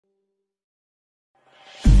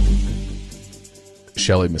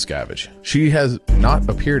Shelly Miscavige. She has not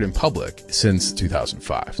appeared in public since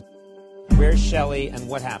 2005. Where's Shelly and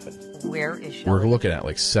what happened? Where is Shelly? We're looking at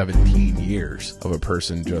like 17 years of a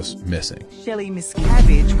person just missing. Shelly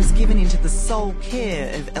Miscavige was given into the sole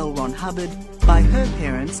care of L. Ron Hubbard by her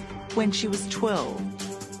parents when she was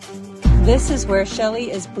 12. This is where Shelly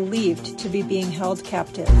is believed to be being held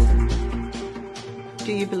captive.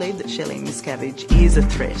 Do you believe that Shelly Miscavige is a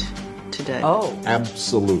threat today? Oh,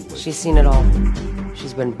 Absolutely. she's seen it all.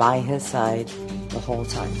 She's been by his side the whole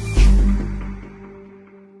time.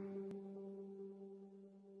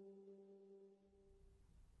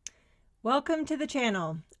 Welcome to the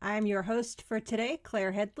channel. I'm your host for today,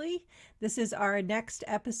 Claire Headley. This is our next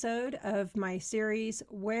episode of my series,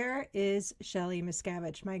 Where is Shelly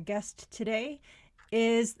Miscavige? My guest today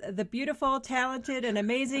is the beautiful, talented, and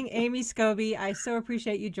amazing Amy Scobee. I so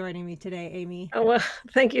appreciate you joining me today, Amy. Oh, well,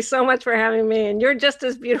 thank you so much for having me. And you're just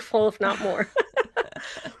as beautiful, if not more.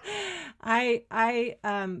 I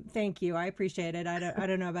thank you. I appreciate it. I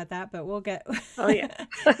don't know about that, but we'll get. Oh yeah.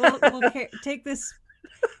 we'll take this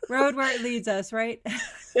road where it leads us, right?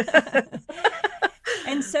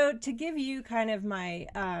 And so, to give you kind of my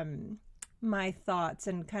my thoughts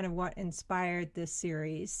and kind of what inspired this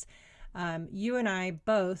series. You and I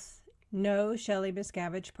both know Shelly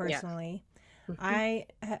Miscavige personally. Yeah.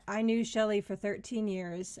 I knew Shelly for 13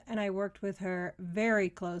 years, and I worked with her very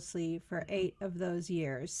closely for 8 of those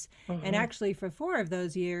years. And actually, for 4 of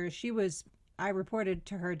those years, I reported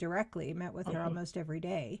to her directly, met with her almost every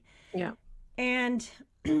day. Yeah. And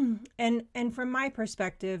from my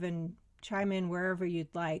perspective, and chime in wherever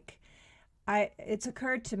you'd like, it's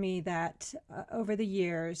occurred to me that over the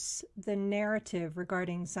years, the narrative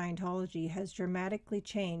regarding Scientology has dramatically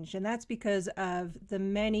changed. And that's because of the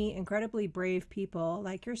many incredibly brave people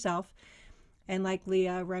like yourself and like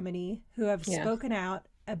Leah Remini, who have spoken out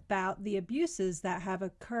about the abuses that have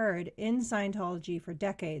occurred in Scientology for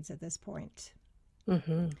decades at this point.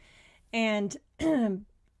 And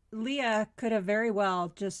Leah could have very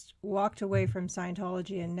well just walked away from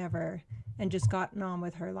Scientology and just gotten on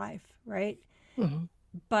with her life, right?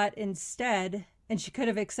 But instead, and she could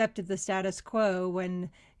have accepted the status quo when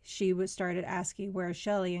she started asking where's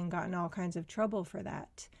Shelly and gotten all kinds of trouble for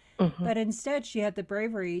that. But instead, she had the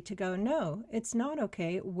bravery to go, no, it's not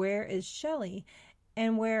okay. Where is Shelly?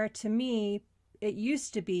 And where, to me, it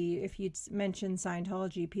used to be, if you'd mention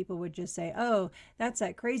Scientology, people would just say, oh, that's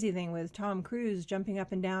that crazy thing with Tom Cruise jumping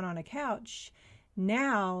up and down on a couch.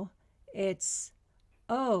 Now it's,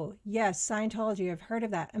 oh, yes, Scientology, I've heard of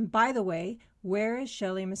that. And by the way, where is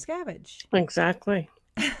Shelly Miscavige? Exactly.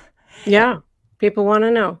 Yeah. People want to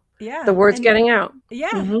know. Yeah. The word's getting out.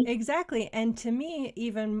 Yeah, exactly. And to me,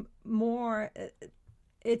 even more,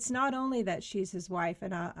 it's not only that she's his wife,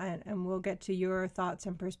 and we'll get to your thoughts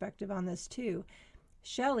and perspective on this too.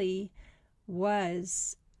 Shelly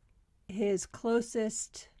was his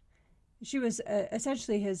closest. She was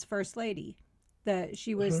essentially his first lady.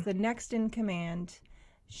 She was the next in command.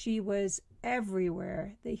 She was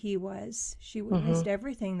everywhere that he was. She witnessed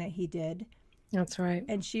everything that he did. That's right.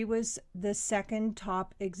 And she was the second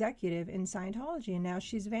top executive in Scientology, and now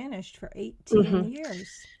she's vanished for 18 years.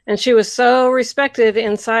 And she was so respected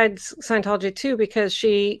inside Scientology too, because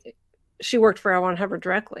she worked for L. Ron Hubbard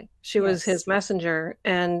directly. She was his messenger,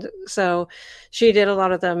 and so she did a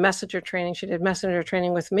lot of the messenger training. She did messenger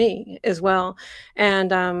training with me as well,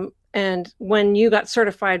 and when you got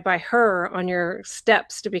certified by her on your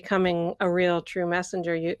steps to becoming a real true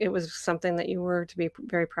messenger, it was something that you were to be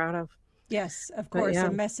very proud of. Yes, of course.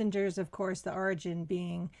 And messengers, of course, the origin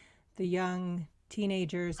being the young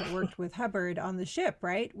teenagers that worked with Hubbard on the ship,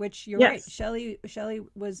 right? Which you're right. Shelly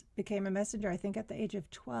became a messenger, I think, at the age of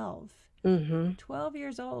 12. 12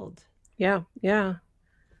 years old. Yeah. Yeah.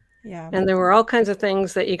 And there were all kinds of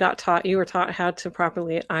things that you got taught. You were taught how to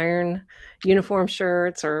properly iron uniform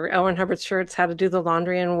shirts, or L. Ron Hubbard shirts, how to do the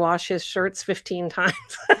laundry and wash his shirts 15 times.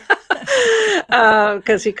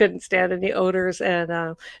 Because he couldn't stand any odors,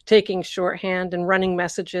 and taking shorthand and running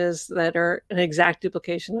messages that are an exact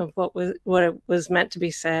duplication of what it was meant to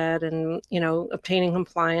be said, and obtaining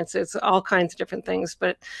compliance. It's all kinds of different things.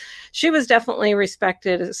 But she was definitely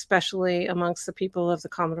respected, especially amongst the people of the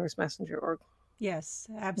Commodore's Messenger Org. Yes,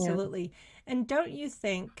 absolutely. Yeah. And don't you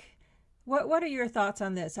think? What are your thoughts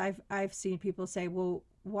on this? I've seen people say, well,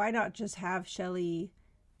 why not just have Shelly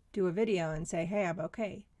do a video and say, hey, I'm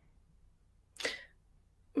okay?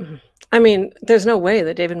 I mean, there's no way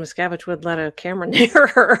that David Miscavige would let a camera near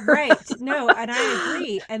her. Right. No, and I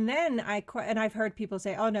agree. And then I've heard people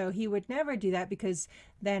say, oh, no, he would never do that because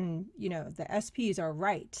then, the SPs are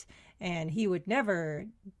right. And he would never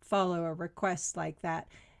follow a request like that.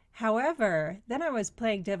 However, then I was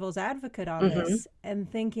playing devil's advocate on this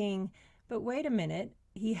and thinking, but wait a minute,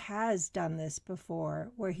 he has done this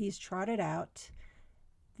before where he's trotted out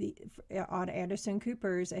on Anderson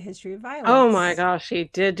Cooper's A History of Violence. Oh my gosh, he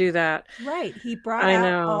did do that. Right. He brought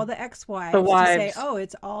out all the ex-wives the wives. to say, oh,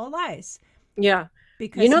 it's all lies. Yeah.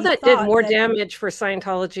 Because you know, that did more damage for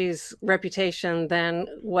Scientology's reputation than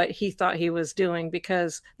what he thought he was doing,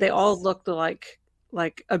 because they all looked like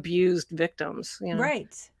abused victims. You know?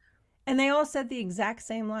 Right. And they all said the exact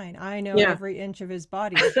same line. I know every inch of his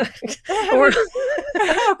body. Or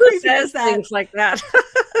how creepy is that? Things like that.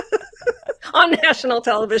 On national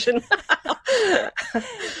television.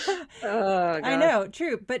 Oh, I know,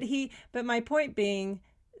 true. But my point being,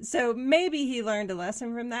 so maybe he learned a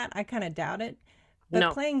lesson from that. I kind of doubt it.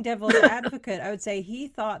 But playing devil's advocate, I would say he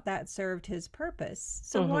thought that served his purpose.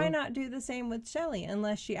 So why not do the same with Shelly,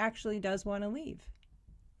 unless she actually does want to leave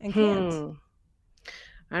and can't?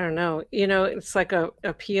 I don't know. You know, it's like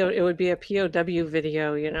it would be a POW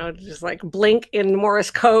video, you know, just like blink in Morse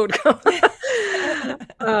code.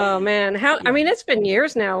 Oh man. I mean, it's been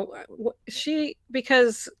years now.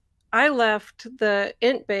 Because I left the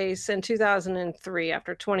INT base in 2003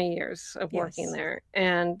 after 20 years of working there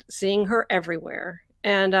and seeing her everywhere.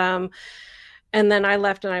 And then I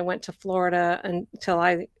left and I went to Florida until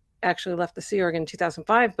I actually left the Sea Org in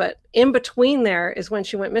 2005. But in between there is when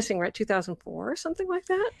she went missing, right? 2004 or something like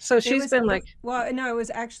that. So she's been like, well, no, it was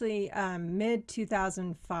actually mid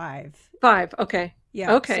 2005. Okay.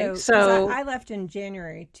 Yeah. Okay. So I left in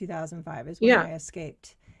January 2005 is when I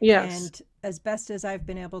escaped. Yes. And as best as I've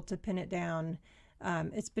been able to pin it down,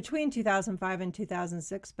 it's between 2005 and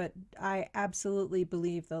 2006, but I absolutely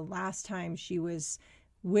believe the last time she was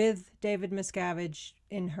with David Miscavige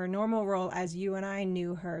in her normal role as you and I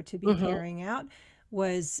knew her to be carrying out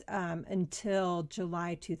was until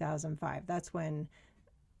July 2005. That's when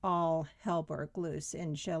all hell broke loose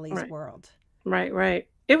in Shelly's world. Right.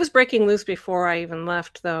 It was breaking loose before I even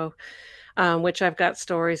left, though, which I've got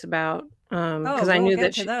stories about. Because I knew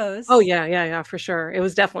that those. Oh yeah, for sure. It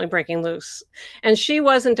was definitely breaking loose, and she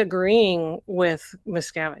wasn't agreeing with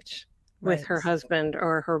Miscavige, with her husband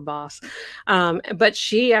or her boss, but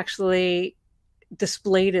she actually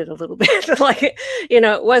displayed it a little bit. Like, you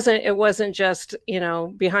know, it wasn't just, you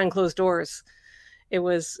know, behind closed doors. It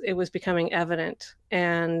was becoming evident,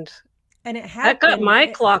 and it had got my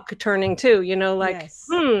clock turning too. You know, like,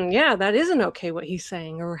 yeah, that isn't okay what he's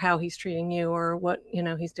saying or how he's treating you or what, you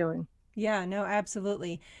know, he's doing. Yeah, no,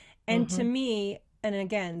 absolutely. And to me, and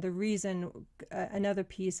again, the reason, another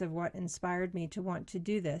piece of what inspired me to want to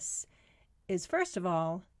do this is, first of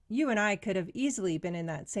all, you and I could have easily been in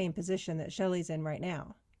that same position that Shelly's in right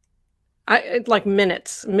now. Like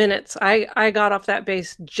minutes. I got off that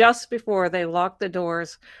base just before they locked the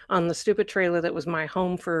doors on the stupid trailer that was my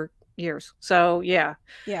home for years. So yeah,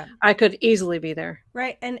 I could easily be there.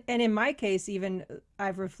 Right. And in my case, even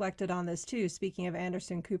I've reflected on this too. Speaking of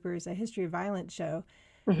Anderson Cooper's A History of Violence show,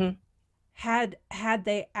 had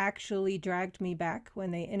they actually dragged me back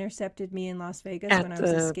when they intercepted me in Las Vegas when I was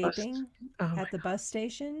escaping at the bus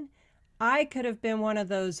station, I could have been one of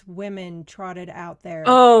those women trotted out there.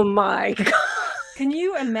 Oh my God. Can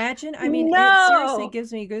you imagine? I mean, it seriously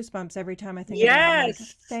gives me goosebumps every time I think about it. I'm like,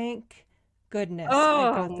 thank goodness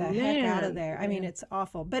I got the heck out of there. I mean, it's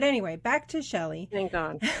awful. But anyway, back to Shelly. Thank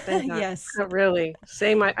God. Thank God. Yes. Really.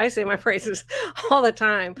 I say my praises all the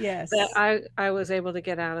time. Yes. That I was able to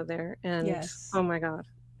get out of there. And oh my God.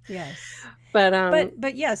 Yes.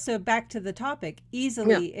 But yeah, so back to the topic.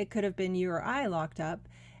 Easily it could have been you or I locked up.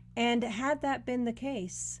 And had that been the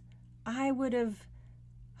case, I would have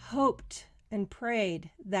hoped and prayed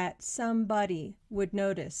that somebody would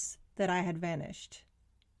notice that I had vanished.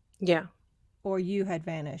 Yeah. Or you had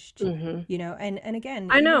vanished, you know, and again,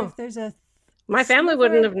 I know if there's my family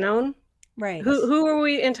wouldn't have known. Right. Who were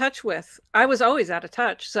we in touch with? I was always out of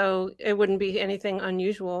touch, so it wouldn't be anything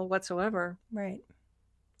unusual whatsoever. Right.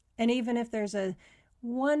 And even if there's a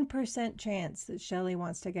 1% chance that Shelly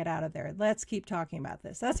wants to get out of there, let's keep talking about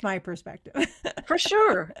this. That's my perspective. For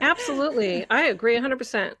sure. Absolutely. I agree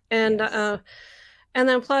 100%. And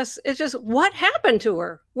then plus, it's just, what happened to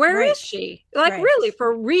her? Where is she? Like, really,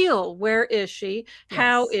 for real, where is she?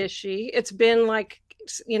 How is she? It's been like,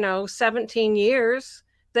 17 years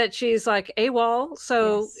that she's like AWOL.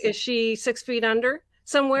 So is she 6 feet under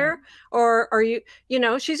somewhere? Or are you,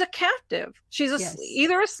 she's a captive. She's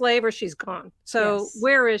either a slave or she's gone. So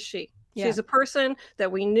where is she? Yeah. She's a person that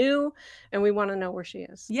we knew, and we want to know where she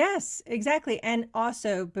is. Yes, exactly. And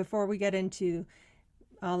also, before we get into,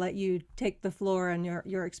 I'll let you take the floor on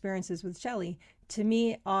your experiences with Shelly. To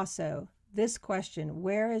me, also, this question,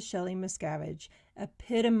 where is Shelly Miscavige,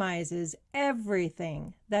 epitomizes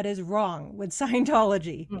everything that is wrong with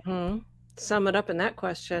Scientology. Sum it up in that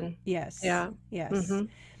question. Yes. Yeah. Yes.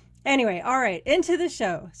 Anyway, all right, into the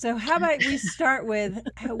show. So how about we start with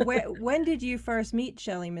when did you first meet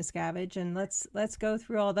Shelly Miscavige, and let's go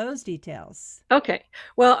through all those details. Okay.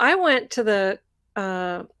 Well, I went to the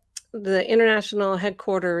international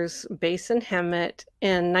headquarters base in Hemet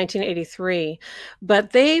in 1983,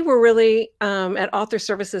 but they were really at author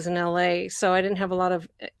services in LA. So I didn't have a lot of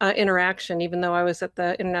interaction, even though I was at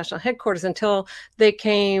the international headquarters, until they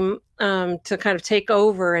came to kind of take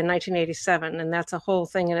over in 1987. And that's a whole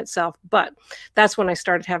thing in itself. But that's when I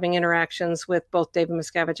started having interactions with both David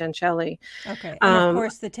Miscavige and Shelly. Okay. And of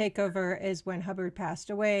course, the takeover is when Hubbard passed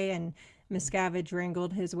away and Miscavige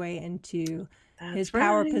wrangled his way into his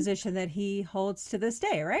power position that he holds to this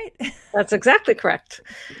day, right? That's exactly correct.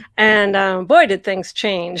 And boy, did things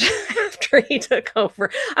change after he took over.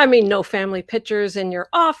 I mean, no family pictures in your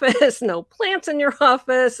office, no plants in your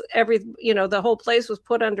office. The whole place was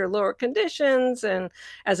put under lower conditions and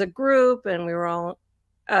as a group, and we were all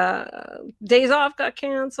days off got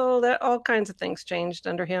canceled. All kinds of things changed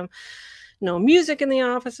under him. No music in the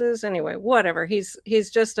offices. Anyway, whatever. He's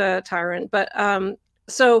just a tyrant. But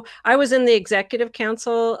so I was in the executive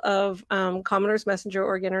council of Commoners Messenger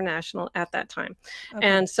Org International at that time. Okay.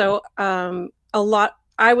 And so I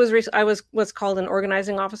was what's called an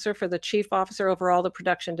organizing officer for the chief officer over all the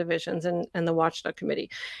production divisions and the watchdog committee.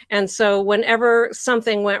 And so whenever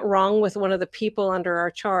something went wrong with one of the people under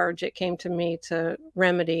our charge, it came to me to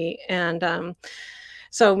remedy. And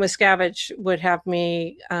so Miscavige would have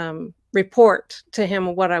me report to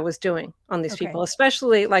him what I was doing on these people,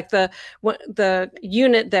 especially like the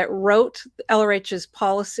unit that wrote LRH's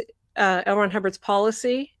policy, L. Ron Hubbard's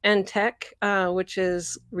policy and tech, which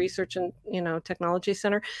is Research and Technology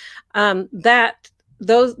Center. That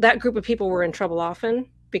group of people were in trouble often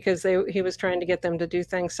because he was trying to get them to do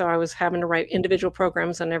things. So I was having to write individual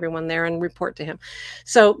programs on everyone there and report to him.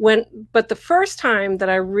 But the first time that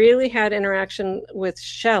I really had interaction with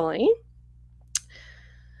Shelly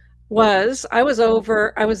it's called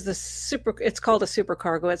a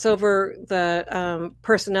supercargo. It's over the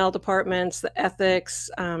personnel departments, the ethics,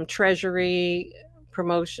 treasury,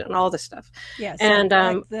 promotion, all this stuff. Yes. And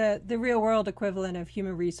like the real world equivalent of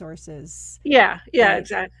human resources. Yeah,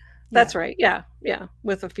 exactly. That's right. Yeah.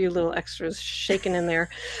 With a few little extras shaken in there.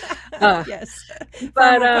 Yes.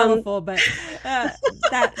 But colorful, but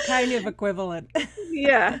that kind of equivalent.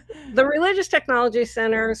 Yeah. The Religious Technology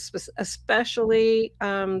Center, especially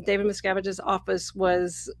David Miscavige's office,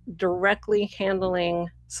 was directly handling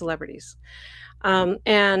celebrities.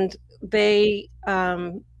 And they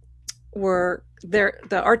were there.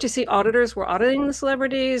 The RTC auditors were auditing the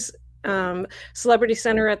celebrities. Celebrity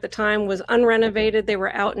Center at the time was unrenovated. They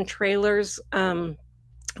were out in trailers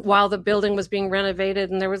while the building was being renovated,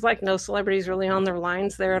 and there was like no celebrities really on their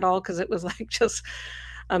lines there at all because it was like just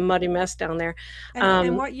a muddy mess down there.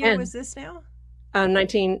 And what year was this now?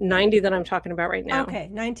 1990 that I'm talking about right now. Okay,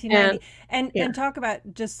 1990. And talk about,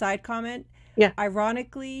 just side comment. Yeah.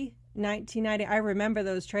 Ironically, 1990. I remember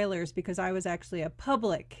those trailers because I was actually a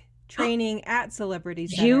public training at Celebrity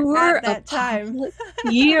Center you were at that time.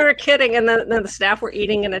 You're kidding. And then the staff were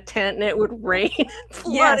eating in a tent and it would rain and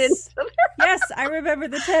flood yes. Yes, I remember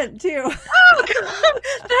the tent too. Oh God,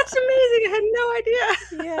 that's amazing. I had no idea.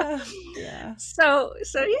 Yeah. So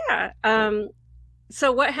yeah.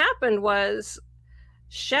 So what happened was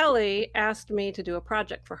Shelly asked me to do a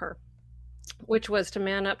project for her, which was to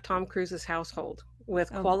man up Tom Cruise's household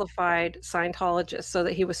with qualified Scientologists so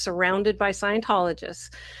that he was surrounded by Scientologists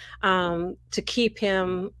to keep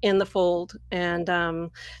him in the fold. And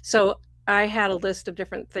so I had a list of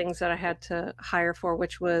different things that I had to hire for,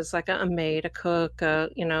 which was like a maid, a cook, a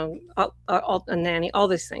nanny, all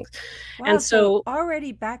these things. Wow, and so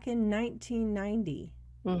already back in 1990,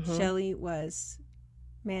 Shelly was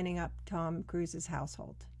manning up Tom Cruise's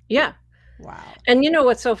household. Yeah. Wow. And you know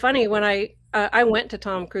what's so funny? When I went to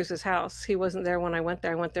Tom Cruise's house, he wasn't there when I went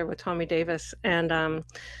there. I went there with Tommy Davis, and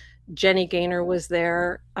Jenny Gaynor was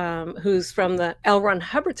there, who's from the L. Ron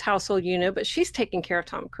Hubbard's household unit, but she's taking care of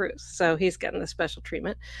Tom Cruise, so he's getting the special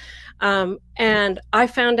treatment. And I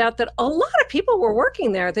found out that a lot of people were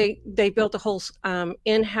working there. They built a whole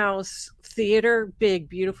in-house theater, big,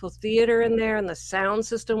 beautiful theater in there, and the sound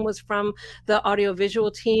system was from the audiovisual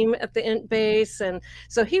team at the Int base. And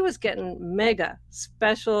so he was getting mega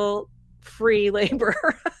special free labor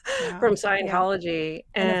from Scientology.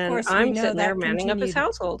 And I'm sitting there manning up his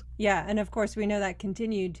household. Yeah. And of course, we know that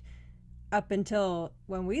continued up until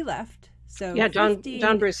when we left So yeah, 50...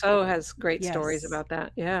 John Brousseau has great Yes. stories about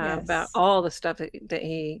that. Yeah, Yes. about all the stuff that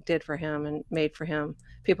he did for him and made for him.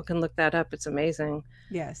 People can look that up. It's amazing.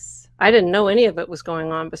 Yes. I didn't know any of it was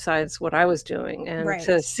going on besides what I was doing. And Right.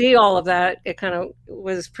 to see all of that, it kind of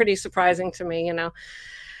was pretty surprising to me, you know.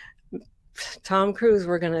 Tom Cruise,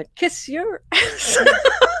 we're going to kiss your ass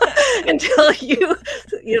until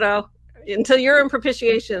you know, until you're in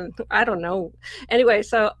propitiation. I don't know. Anyway,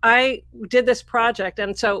 so I did this project.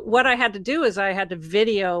 And so what I had to do is I had to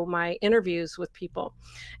video my interviews with people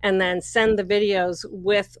and then send the videos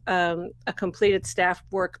with a completed staff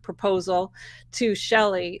work proposal to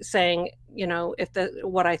Shelly saying, you know,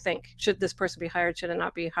 what I think, should this person be hired? Should it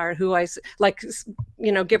not be hired? Who like,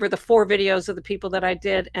 you know, give her the 4 videos of the people that I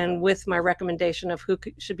did and with my recommendation of who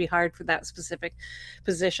should be hired for that specific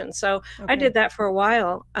position. So okay. I did that for a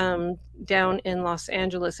while down in Los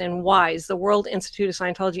Angeles in WISE, the World Institute of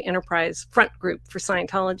Scientology Enterprise front group for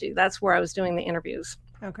Scientology. That's where I was doing the interviews.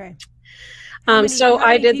 Okay. So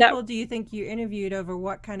I did that. How many people do you think you interviewed over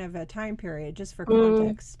what kind of a time period, just for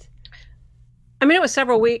context? I mean, it was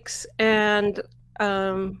several weeks, and I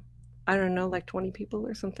don't know, like 20 people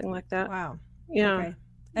or something like that. Wow. Yeah. Okay.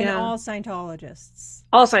 And all Scientologists.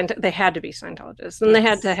 They had to be Scientologists, and they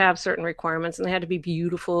had to have certain requirements, and they had to be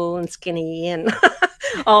beautiful and skinny and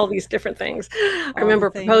all these different things. I remember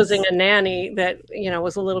proposing a nanny that, you know,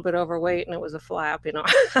 was a little bit overweight, and it was a flap, you know.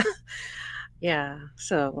 Yeah.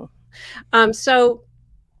 So, so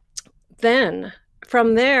then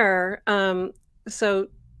from there, so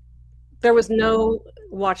there was no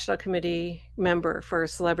Watchdog Committee member for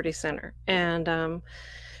Celebrity Center. And,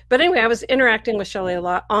 but anyway, I was interacting with Shelly a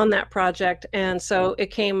lot on that project. And so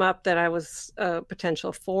it came up that I was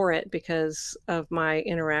potential for it because of my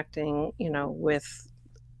interacting, you know,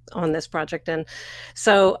 on this project. And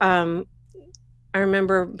so I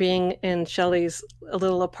remember being in Shelly's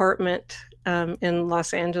little apartment in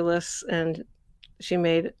Los Angeles, and she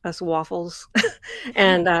made us waffles.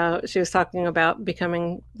 And she was talking about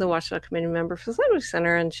becoming the Watchdog Committee member for the Celebrity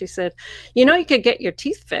Center. And she said, you know, you could get your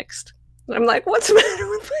teeth fixed. And I'm like, what's the matter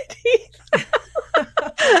with my teeth?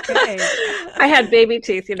 Okay. I had baby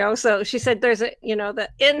teeth, you know. So she said, there's the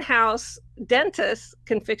in-house dentist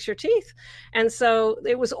can fix your teeth. And so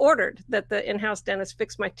it was ordered that the in-house dentist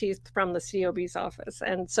fix my teeth from the COB's office.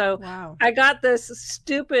 And so wow. I got this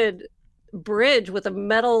stupid bridge with a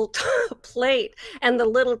metal plate and the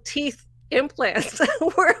little teeth implants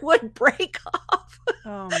where it would break off.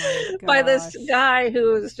 Oh my gosh. By this guy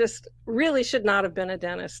who was just really should not have been a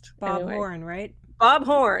dentist. Bob Horn, right? Bob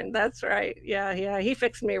Horn, that's right. Yeah, he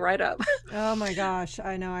fixed me right up. Oh my gosh,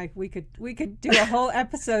 I know. We could do a whole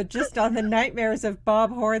episode just on the nightmares of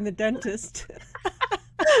Bob Horn, the dentist.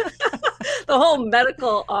 The whole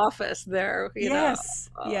medical office there. Yes.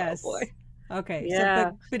 Oh, yes. Boy. Okay. Yeah.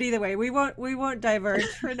 So, but either way, we won't diverge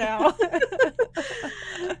for now.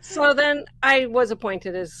 So then I was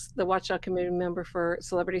appointed as the Watchdog Committee member for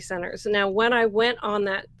Celebrity Centers. Now, when I went on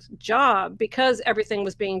that job, because everything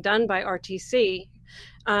was being done by RTC,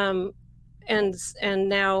 and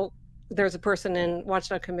now there's a person in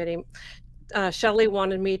Watchdog Committee, Shelly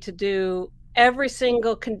wanted me to do every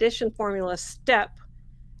single condition formula step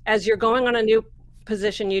as you're going on a new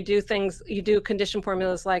position. You do condition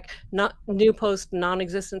formulas like not new post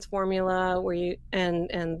non-existence formula, where you and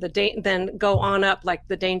then go on up like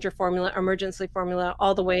the danger formula, emergency formula,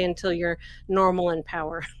 all the way until you're normal in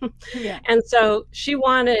power. Yeah. And so she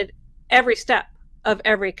wanted every step of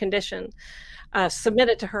every condition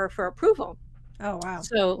submitted to her for approval. Oh wow.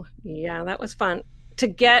 So yeah, that was fun to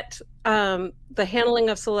get the handling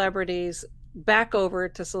of celebrities back over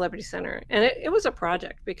to Celebrity Center. And it was a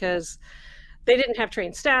project because they didn't have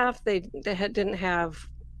trained staff. They didn't have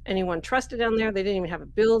anyone trusted down there. They didn't even have a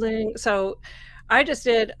building. So I just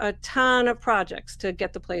did a ton of projects to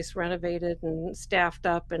get the place renovated and staffed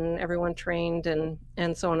up and everyone trained and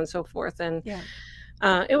so on and so forth. And yeah.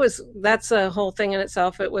 That's a whole thing in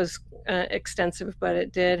itself. It was extensive, but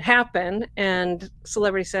it did happen. And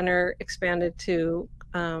Celebrity Center expanded to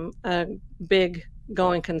a big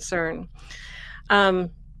going concern.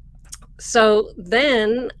 So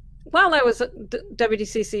then, while I was a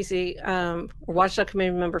WDCCC, or Watchdog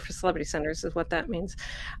Committee member for Celebrity Centers is what that means.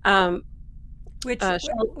 And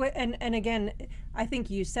again, I think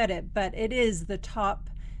you said it, but it is the top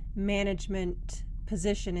management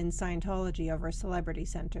position in Scientology over Celebrity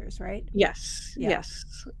Centers, right? Yes, yeah. Yes.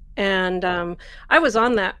 And I was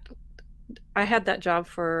on that. I had that job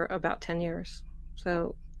for about 10 years.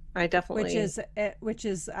 So I definitely... Which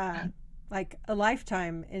is like a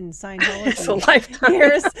lifetime in Scientology. It's a lifetime.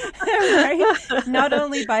 Years, right? Not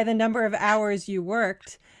only by the number of hours you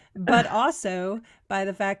worked, but also by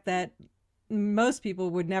the fact that most people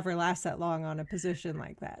would never last that long on a position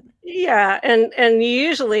like that. Yeah, and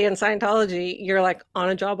usually in Scientology, you're like on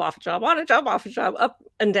a job, off a job, on a job, off a job, up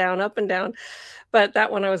and down, up and down. But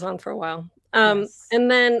that one I was on for a while. Yes.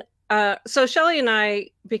 And then so Shelly and I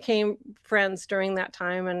became friends during that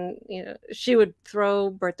time, and you know, she would throw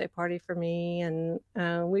a birthday party for me, and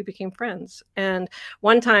we became friends. And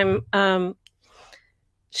one time,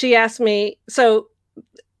 she asked me, so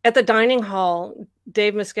at the dining hall,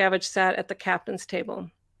 Dave Miscavige sat at the captain's table.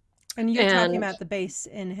 And you're talking about the base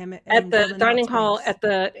in Hemet. At the dining hall at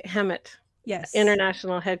the Hemet. Yes.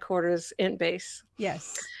 International headquarters in base.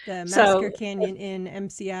 Yes. The Massacre Canyon Inn,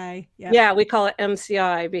 MCI. Yep. Yeah, we call it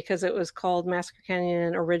MCI because it was called Massacre Canyon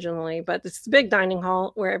Inn originally, but it's the big dining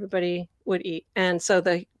hall where everybody would eat. And so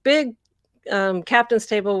the big captain's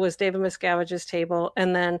table was David Miscavige's table,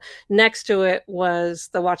 and then next to it was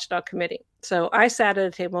the Watchdog Committee. So I sat at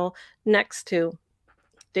a table next to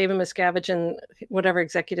David Miscavige and whatever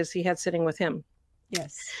executives he had sitting with him.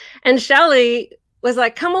 Yes. And Shelly was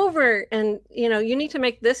like, come over, and you know, you need to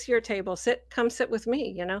make this your table. Come sit with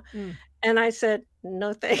me, you know. And I said,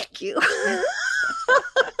 no, thank you.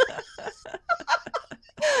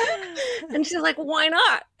 And she's like, why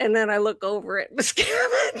not? And then I look over at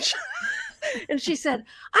Miscavige. And she said,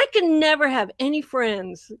 I can never have any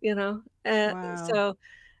friends, you know. Wow. So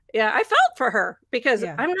yeah, I felt for her because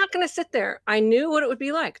I'm not going to sit there. I knew what it would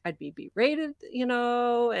be like. I'd be berated, you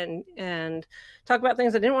know, and talk about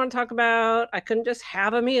things I didn't want to talk about. I couldn't just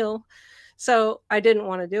have a meal. So I didn't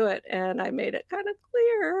want to do it. And I made it kind of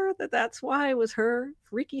clear that that's why it was her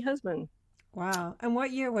freaky husband. Wow. And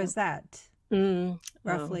what year was that?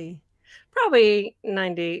 Roughly? Probably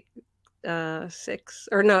 96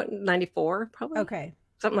 or no, 94 probably. Okay.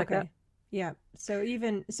 Something like that. Yeah. So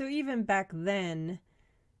even back then,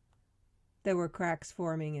 there were cracks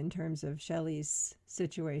forming in terms of Shelly's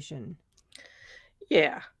situation.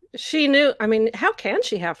 Yeah. She knew. I mean, how can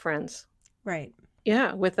she have friends? Right.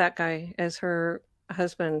 Yeah. With that guy as her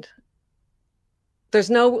husband. There's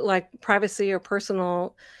no like privacy or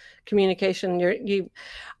personal communication.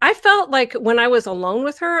 I felt like when I was alone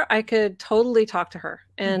with her, I could totally talk to her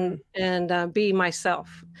and be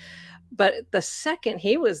myself. But the second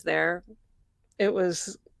he was there, it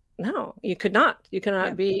was, no, you could not. You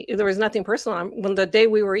cannot be. There was nothing personal. When the day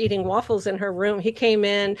we were eating waffles in her room, he came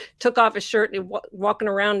in, took off his shirt, and walking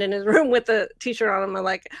around in his room with a t-shirt on him. I'm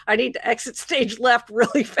like, I need to exit stage left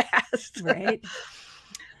really fast. Right.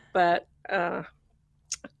 But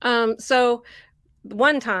so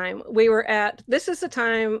one time we were at, this is the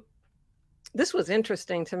time, this was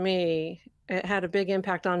interesting to me. It had a big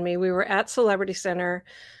impact on me. We were at Celebrity Center.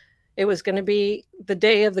 It was going to be the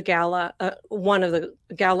day of the gala, one of the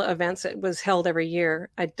gala events. It was held every year.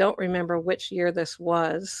 I don't remember which year this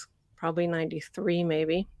was, probably 93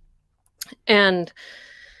 maybe. And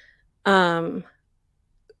I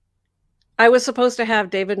was supposed to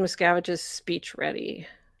have David Miscavige's speech ready.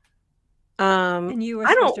 And you were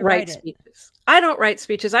I supposed don't to write speeches. I don't write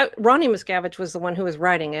speeches. Ronnie Miscavige was the one who was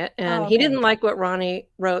writing it, and he didn't like what Ronnie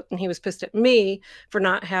wrote, and he was pissed at me for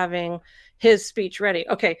not having his speech ready.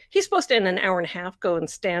 Okay, he's supposed to in an hour and a half go and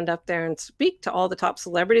stand up there and speak to all the top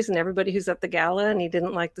celebrities and everybody who's at the gala, and he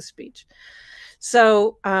didn't like the speech.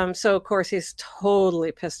 So of course he's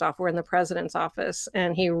totally pissed off. We're in the president's office,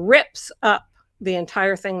 and he rips up the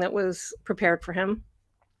entire thing that was prepared for him.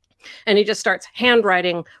 And he just starts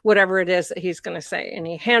handwriting whatever it is that he's going to say. And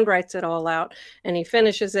he handwrites it all out, and he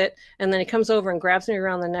finishes it. And then he comes over and grabs me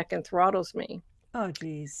around the neck and throttles me. Oh,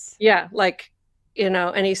 geez. Yeah. Like, you know,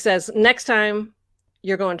 and he says, next time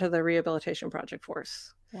you're going to the rehabilitation project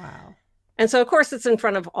force. Wow. And so, of course, it's in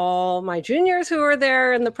front of all my juniors who are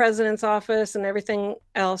there in the president's office and everything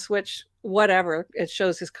else, which whatever, it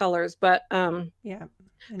shows his colors. But yeah.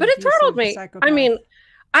 But it throttled me. Psychopath. I mean,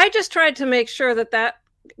 I just tried to make sure that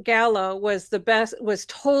gala was the best, was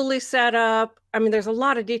totally set up. I mean, there's a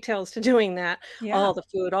lot of details to doing that. Yeah. All the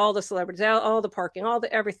food, all the celebrities, all the parking, all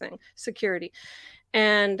the everything, security,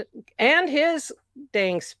 and his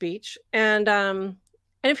dang speech. And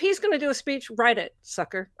if he's going to do a speech, write it,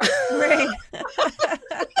 sucker. Right.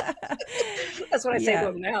 That's what I say to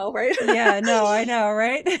him now, right? Yeah, no, I know,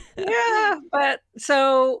 right? Yeah, but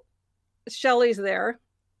so Shelly's there,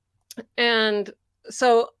 and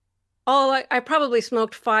so I probably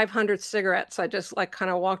smoked 500 cigarettes. I just like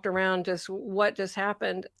kind of walked around, just what just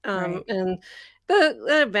happened. Right. And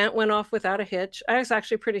the event went off without a hitch. I was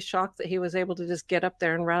actually pretty shocked that he was able to just get up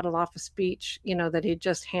there and rattle off a speech, you know, that he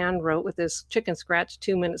just hand wrote with his chicken scratch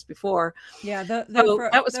 2 minutes before. Yeah. That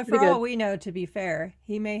was for good. all we know, to be fair,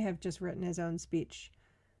 he may have just written his own speech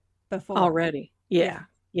before already. Yeah.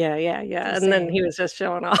 Just and saying. then he was just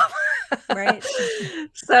showing off. Right.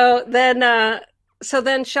 So then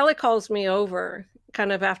Shelly calls me over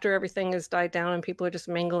kind of after everything has died down and people are just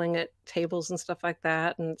mingling at tables and stuff like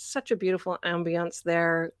that. And it's such a beautiful ambiance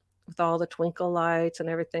there with all the twinkle lights and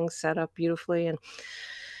everything set up beautifully. And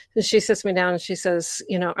she sits me down and she says,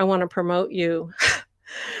 you know, I want to promote you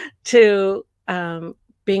to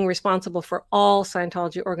being responsible for all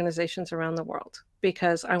Scientology organizations around the world,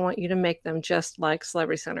 because I want you to make them just like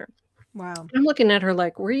Celebrity Center. Wow. I'm looking at her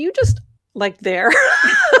like, were you just like there?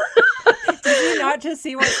 Did you not just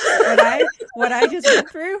see what I just went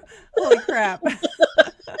through? Holy crap.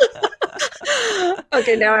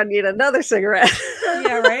 Okay, now I need another cigarette.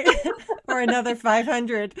 Yeah, right. Or another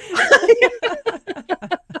 500.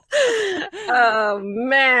 Oh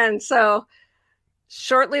man. So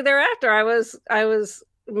shortly thereafter, I was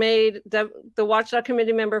made the Watchdog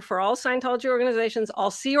Committee member for all Scientology organizations,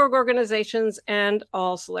 all Sea Org organizations, and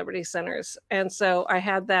all Celebrity Centers. And so I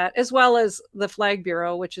had that, as well as the Flag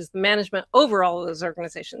Bureau, which is the management over all of those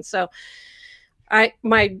organizations. So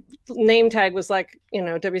my name tag was like, you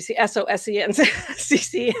know,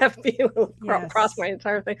 WCSOSENCCFB across my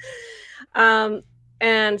entire thing.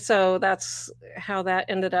 And so that's how that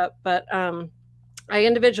ended up. But I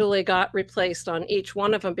individually got replaced on each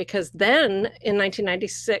one of them, because then in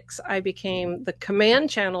 1996, I became the command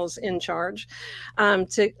channels in charge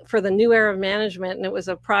for the new era of management. And it was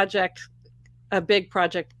a project, a big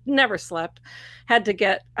project, never slept, had to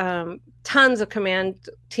get tons of command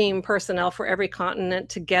team personnel for every continent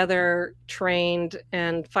together, trained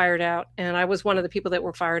and fired out. And I was one of the people that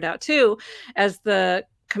were fired out too, as the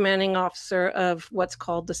commanding officer of what's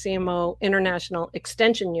called the CMO International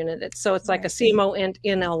Extension Unit. It's like a CMO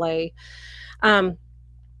in LA. And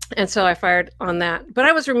so I fired on that. But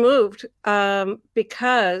I was removed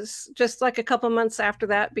because just like a couple months after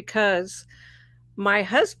that, because my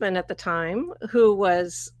husband at the time, who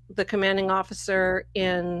was the commanding officer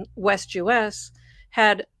in West US,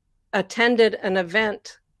 had attended an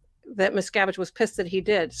event that Miscavige was pissed that he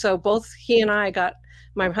did. So both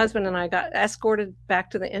my husband and I got escorted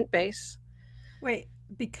back to the INT base. Wait,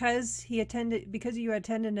 because you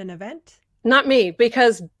attended an event? Not me,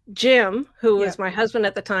 because Jim, who was my husband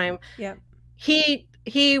at the time, he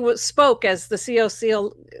spoke as the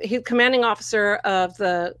COC, commanding officer of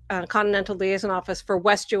the Continental Liaison Office for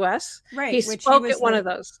West US. Right. He spoke at one of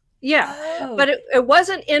those. Yeah. Oh. But it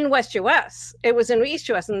wasn't in West US. It was in East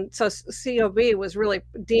US. And so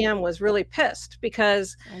DM was really pissed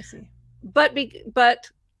because I see. But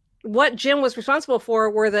what Jim was responsible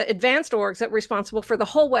for were the advanced orgs that were responsible for the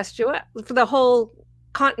whole West US, for the whole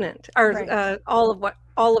continent, or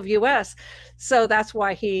all of US. So that's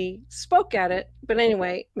why he spoke at it. But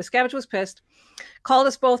anyway, Miscavige was pissed, called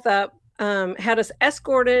us both up, had us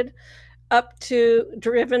escorted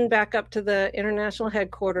driven back up to the international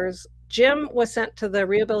headquarters. Jim was sent to the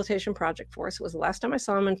Rehabilitation Project Force. It was the last time I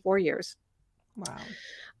saw him in 4 years. Wow.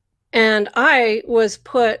 And I was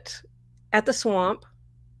put at the swamp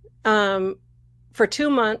for 2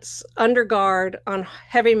 months under guard on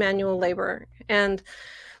heavy manual labor. And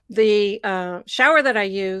the shower that I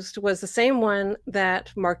used was the same one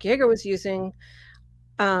that Mark Yeager was using,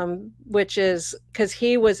 which is because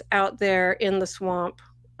he was out there in the swamp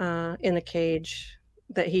in a cage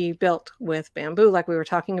that he built with bamboo, like we were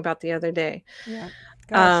talking about the other day. Yeah.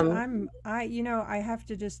 Gosh, I have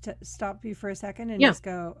to just stop you for a second and just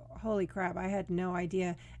go, holy crap, I had no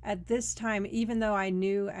idea. At this time, even though I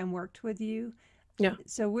knew and worked with you,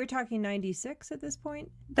 so we're talking 96 at this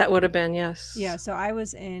point? That would have been, yes. Yeah, so I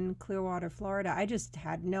was in Clearwater, Florida. I just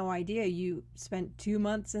had no idea you spent 2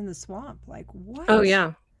 months in the swamp. Like, what? Oh,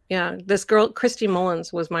 yeah. Yeah, this girl, Christy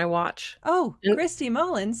Mullins, was my watch. Oh, Christy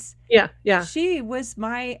Mullins? Yeah, yeah. She was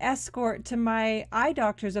my escort to my eye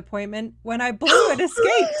doctor's appointment when I blew and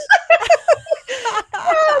escaped.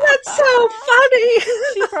 Oh, that's so funny.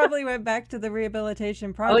 She probably went back to the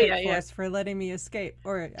Rehabilitation Project Force for letting me escape.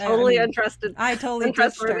 Or totally untrusted. I totally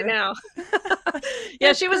trust her now.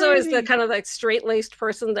 Yeah, she was always the kind of like straight-laced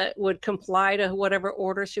person that would comply to whatever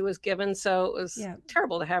order she was given. So it was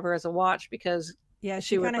terrible to have her as a watch because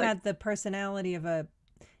she kind of had the personality of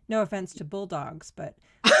no offense to bulldogs, but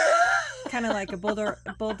kind of like a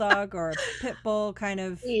bulldog or a pit bull kind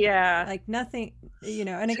of. Yeah. Like nothing,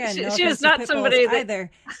 and again, no she offense was not to pit somebody bulls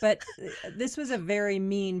either, but this was a very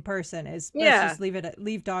mean person. Let's just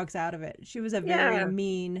leave dogs out of it. She was a very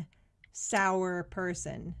mean, sour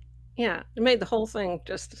person. Yeah. It made the whole thing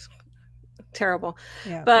just terrible.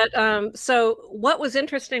 Yeah. But so what was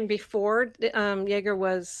interesting before Yeager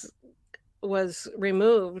was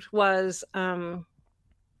removed was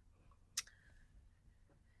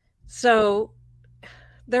so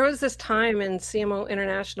there was this time in CMO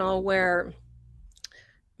International where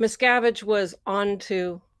Miscavige was on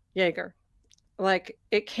to Yeager. Like,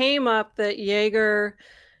 it came up that Yeager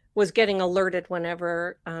was getting alerted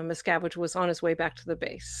whenever Miscavige was on his way back to the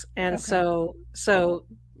base. And so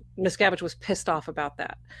Miscavige was pissed off about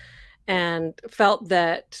that and felt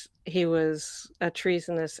that he was a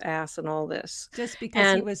treasonous ass and all this. Just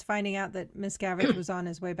because he was finding out that Miscavige was on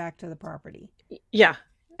his way back to the property. Yeah.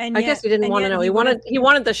 And I guess he didn't want to know. He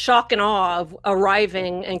wanted the shock and awe of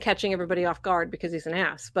arriving and catching everybody off guard because he's an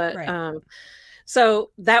ass. But so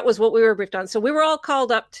that was what we were briefed on. So we were all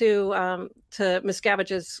called up to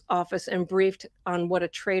Miscavige's office and briefed on what a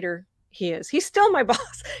traitor he is. He's still my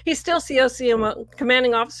boss. He's still COCM,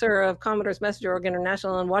 commanding officer of Commodore's Messenger Org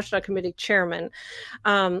International and Watchdog Committee chairman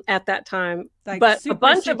at that time. Like, but a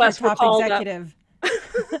bunch of us were called up.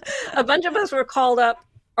 A bunch of us were called up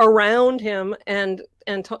around him and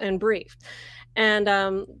briefed.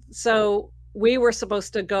 And so we were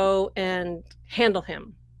supposed to go and handle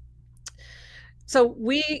him. So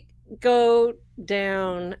we go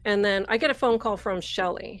down, and then I get a phone call from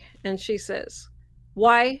Shelly, and she says,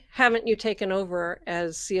 "Why haven't you taken over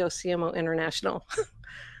as COCMO International?"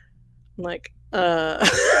 I'm like,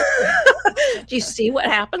 do you see what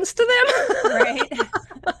happens to them? Right.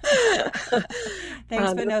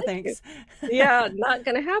 Thanks, but no thanks. Yeah, not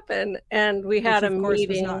going to happen. And we had a meeting. Of course,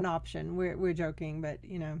 was not an option. We're joking, but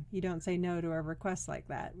you don't say no to a request like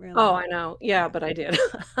that, really. Oh, I know. Yeah, but I did.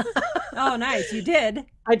 Oh, nice. You did.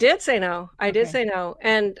 I did say no. I did say no.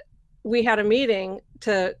 And we had a meeting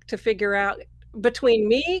to figure out, between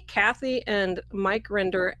me, Kathy, and Mike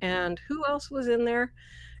Render, and who else was in there?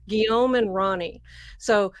 Guillaume and Ronnie.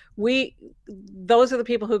 So those are the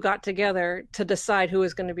people who got together to decide who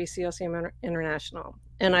was going to be COCM International.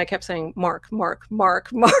 And I kept saying, Mark. And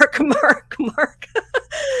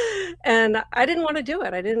I didn't want to do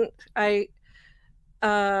it.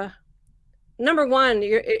 Number one,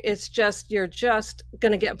 you're just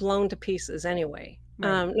going to get blown to pieces anyway.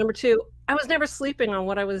 Right. Number two, I was never sleeping on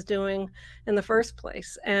what I was doing in the first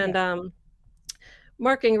place. And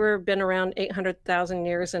Mark Ingerer been around 800,000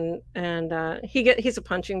 years, and he's a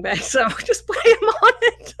punching bag, so just put him on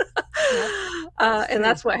it. And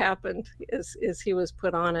that's what happened. Is he was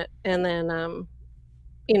put on it, and then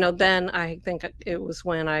then I think it was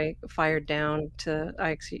when I fired down to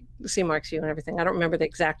CMO XU and everything. I don't remember the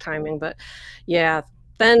exact timing, but yeah,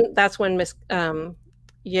 then that's when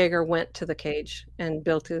Yeager went to the cage and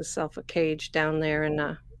built himself a cage down there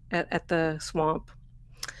in at the swamp.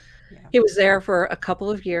 Yeah. He was there for a couple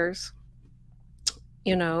of years,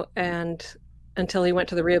 and until he went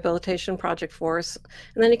to the rehabilitation project for us.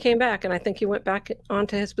 And then he came back, and I think he went back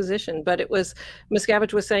onto his position. But it was,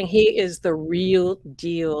 Miscavige was saying he is the real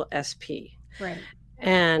deal SP. Right.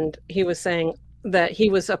 And he was saying that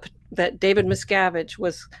that David Miscavige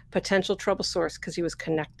was potential trouble source because he was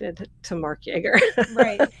connected to Mark Yeager.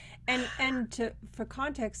 Right. And for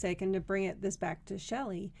context sake, and to bring this back to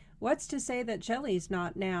Shelly, what's to say that Shelly's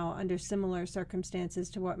not now under similar circumstances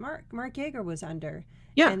to what Mark Yeager was under?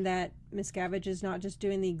 Yeah. And that Miscavige is not just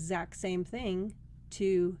doing the exact same thing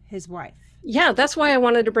to his wife. Yeah, that's why I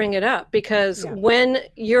wanted to bring it up, because when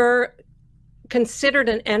you're considered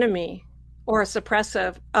an enemy or a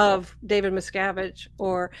suppressive of David Miscavige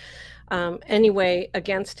or any way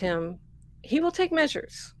against him, he will take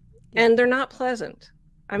measures, and they're not pleasant.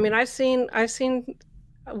 I mean, I've seen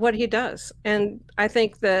what he does, and I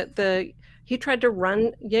think that he tried to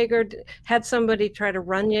run Yeager, had somebody try to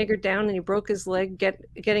run Yeager down, and he broke his leg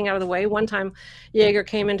getting out of the way. One time, Yeager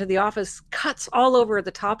came into the office, cuts all over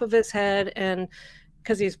the top of his head, and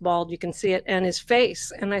because he's bald, you can see it, and his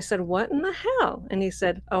face. And I said, "What in the hell?" And he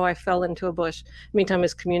said, "Oh, I fell into a bush." Meantime,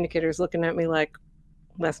 his communicator's looking at me like,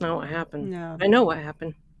 "That's not what happened." No. I know what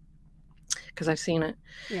happened, because I've seen it.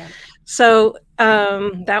 Yeah. So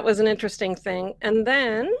that was an interesting thing. And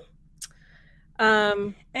then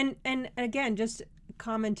and again, just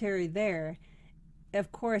commentary there.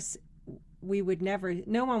 Of course,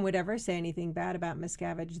 no one would ever say anything bad about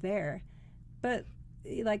Miscavige there. But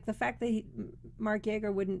like the fact that Mark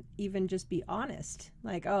Yeager wouldn't even just be honest,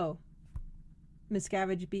 like, "Oh,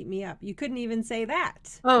 Miscavige beat me up." You couldn't even say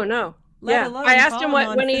that. Oh no. Let alone I asked him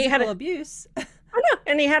when he had abuse. I know,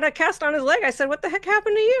 and he had a cast on his leg. I said, "What the heck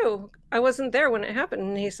happened to you?" I wasn't there when it happened,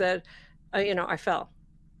 and he said, "I fell."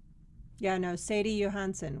 Yeah, no. Sadie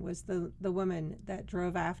Johansson was the woman that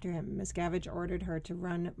drove after him. Miscavige ordered her to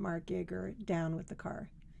run Mark Yeager down with the car.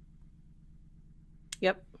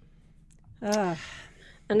 Yep.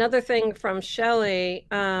 Another thing from Shelly.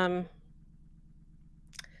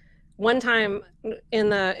 One time in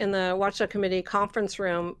the Watchdog Committee conference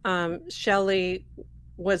room, Shelly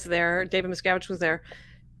was there. David Miscavige was there.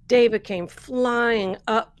 David came flying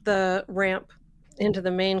up the ramp into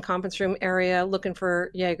the main conference room area looking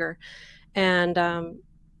for Yeager, and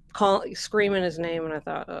screaming his name. And I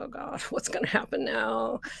thought, oh God, what's going to happen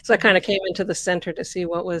now? So I kind of came into the center to see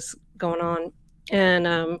what was going on.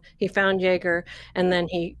 And he found Yeager, and then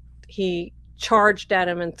he charged at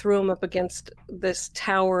him and threw him up against this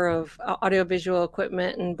tower of audiovisual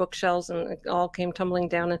equipment and bookshelves, and it all came tumbling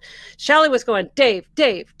down. And Shelly was going, Dave,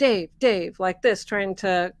 Dave, Dave, Dave, like this, trying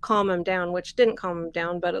to calm him down, which didn't calm him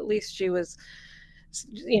down, but at least she was,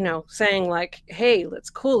 you know, saying like, hey,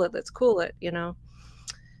 let's cool it, you know.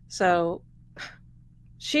 So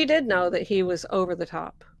she did know that he was over the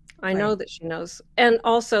top. I know that she knows. And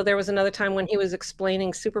also there was another time when he was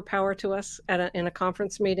explaining superpower to us in a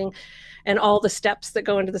conference meeting, and all the steps that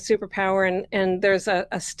go into the superpower. And there's a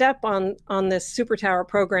step on this superpower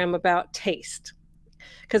program about taste,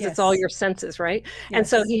 because it's all your senses, right? Yes. And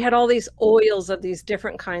so he had all these oils of these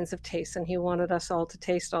different kinds of tastes, and he wanted us all to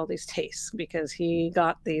taste all these tastes because he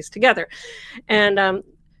got these together. And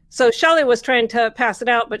so Shelly was trying to pass it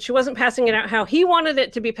out, but she wasn't passing it out how he wanted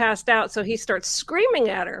it to be passed out. So he starts screaming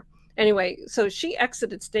at her. Anyway, so she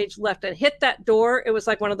exited stage left and hit that door. It was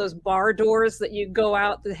like one of those bar doors that you go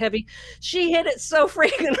out, the heavy. She hit it so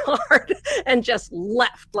freaking hard and just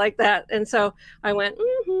left like that. And so I went,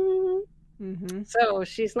 So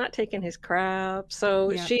she's not taking his crap.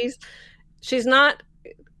 So she's not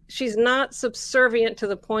subservient to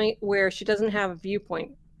the point where she doesn't have a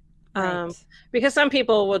viewpoint. Right. Because some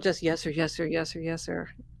people will just yes or yes or yes or yes or,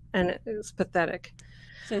 and it's pathetic.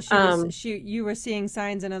 So you were seeing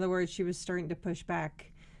signs. In other words, she was starting to push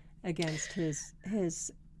back against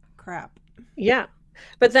his crap. Yeah.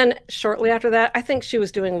 But then shortly after that, I think she was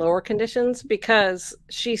doing lower conditions, because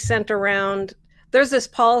she sent around, there's this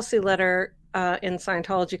policy letter in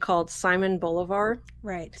Scientology called Simon Bolivar.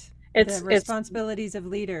 Right. It's the responsibilities of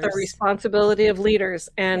leaders. The responsibility of leaders.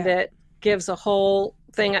 And it gives a whole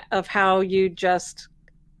thing of how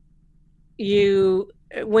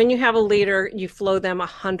when you have a leader, you flow them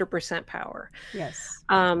 100% power. Yes.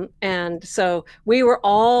 And so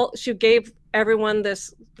she gave everyone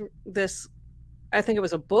this, I think it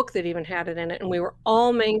was a book that even had it in it. And we were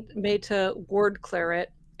all made to word clear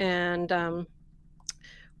it. And,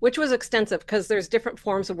 which was extensive, because there's different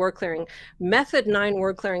forms of word clearing. Method 9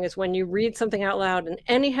 word clearing is when you read something out loud and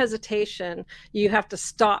any hesitation, you have to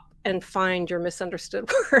stop and find your misunderstood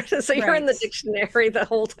word. So you're in the dictionary the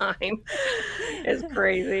whole time. It's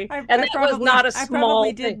crazy. And that was not a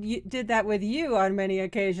small thing. Did that with you on many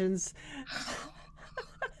occasions.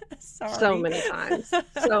 Sorry. So many times.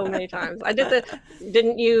 So many times.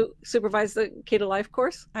 Didn't you supervise the Key to Life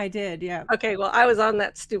course? I did, yeah. Okay, well, I was on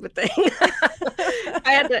that stupid thing.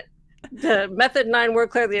 I had to method 9 word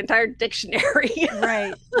clear the entire dictionary.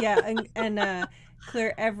 Right, yeah, and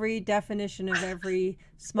clear every definition of every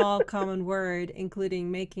small common word,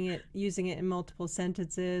 including using it in multiple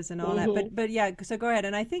sentences and all that. But yeah, so go ahead.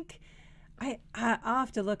 And I think I'll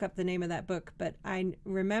have to look up the name of that book, but I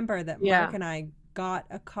remember that Mark and I got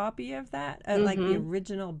a copy of that, like the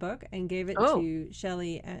original book, and gave it to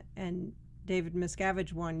Shelly and David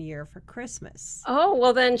Miscavige one year for Christmas. Oh,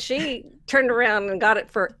 well, then she turned around and got it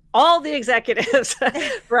for all the executives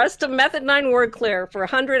for us to method 9 word clear for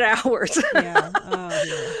 100 hours. Yeah. Oh,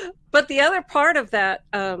 yeah. But the other part of that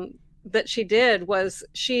that she did was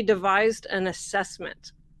she devised an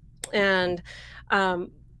assessment, and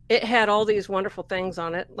it had all these wonderful things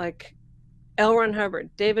on it, like L. Ron Hubbard,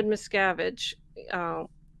 David Miscavige,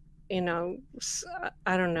 you know,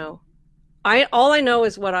 I don't know. All I know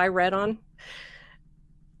is what I read on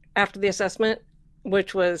after the assessment,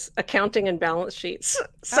 which was accounting and balance sheets.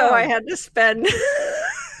 So I had to spend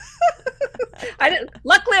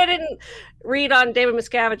luckily I didn't read on David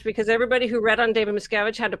Miscavige, because everybody who read on David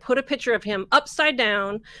Miscavige had to put a picture of him upside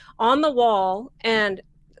down on the wall and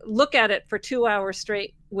look at it for 2 hours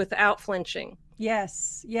straight without flinching.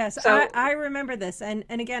 Yes. So, I remember this, and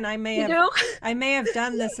again, I may have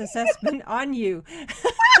done this assessment on you,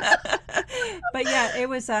 but yeah, it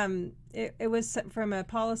was from a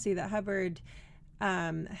policy that Hubbard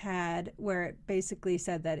had, where it basically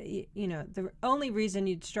said that the only reason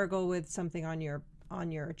you'd struggle with something on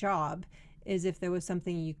your job is if there was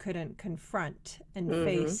something you couldn't confront and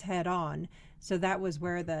face head on. So that was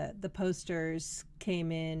where the posters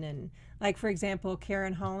came in, and like, for example,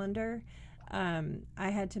 Karen Hollander. I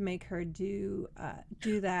had to make her do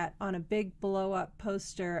that on a big blow up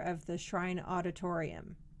poster of the Shrine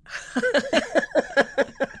Auditorium.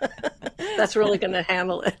 That's really going to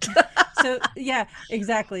handle it. So yeah,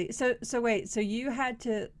 exactly. So wait, so you had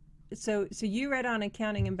to so you read on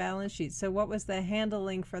accounting and balance sheets. So what was the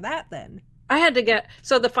handling for that then? I had to get,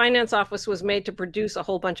 so the finance office was made to produce a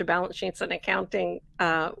whole bunch of balance sheets and accounting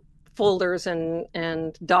folders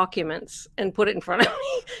and documents and put it in front of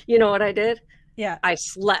me. You know what I did? Yeah. I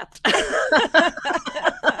slept.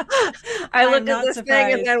 I looked at this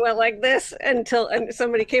thing and then went like this until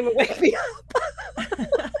somebody came and wake me up.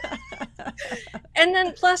 And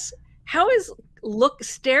then plus, how is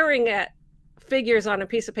staring at figures on a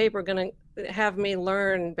piece of paper going to have me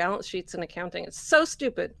learn balance sheets and accounting? It's so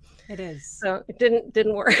stupid. It is. So it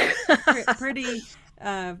didn't work. Pretty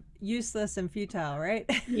useless and futile, right?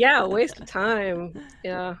 Yeah, waste of time.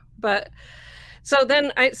 Yeah, but so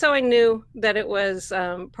then I knew that it was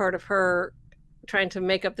part of her trying to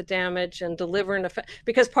make up the damage and deliver an effect,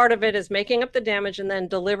 because part of it is making up the damage and then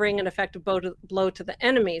delivering an effective blow to the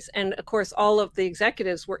enemies. And of course, all of the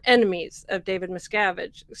executives were enemies of David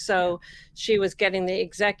Miscavige. So she was getting the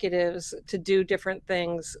executives to do different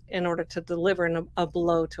things in order to deliver a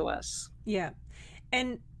blow to us. Yeah.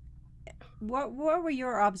 And what were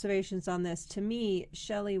your observations on this? To me,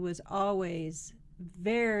 Shelly was always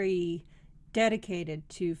very dedicated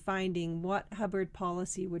to finding what Hubbard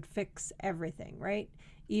policy would fix everything, right?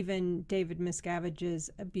 Even David Miscavige's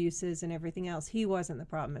abuses and everything else, he wasn't the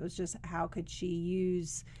problem. It was just how could she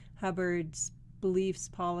use Hubbard's beliefs,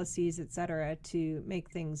 policies, etc., to make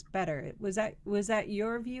things better. Was that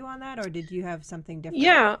your view on that, or did you have something different?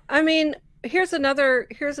 Yeah, I mean, here's another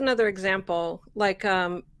example. Like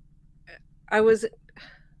I was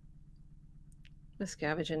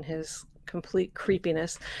Miscavige in his complete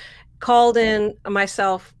creepiness pulled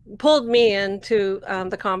me into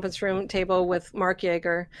the conference room table with Mark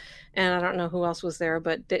Yeager, and I don't know who else was there,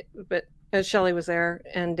 but Shelly was there,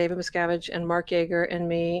 and David Miscavige and Mark Yeager and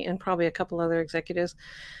me and probably a couple other executives,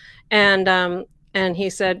 and he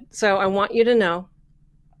said, so I want you to know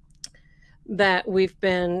that we've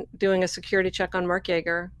been doing a security check on Mark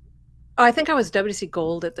Yeager. Oh, I think I was WC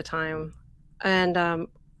Gold at the time, and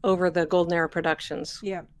over the Golden Era Productions.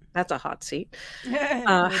 Yeah. That's a hot seat.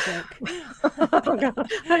 Oh,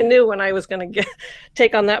 God. I knew when I was going to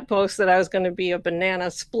take on that post that I was going to be a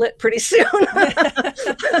banana split pretty soon.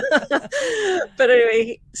 But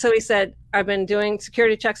anyway, so he said, I've been doing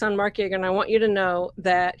security checks on Mark Yeager, and I want you to know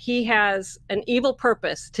that he has an evil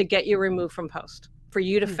purpose to get you removed from post, for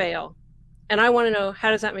you to fail. And I want to know,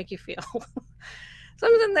 how does that make you feel? So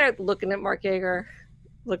I'm sitting there looking at Mark Yeager,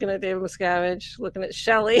 looking at David Miscavige, looking at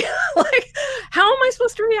Shelly. Like, how am I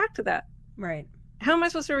supposed to react to that? Right. How am I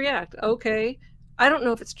supposed to react? Okay, I don't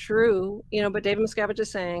know if it's true, but David Miscavige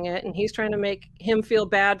is saying it, and he's trying to make him feel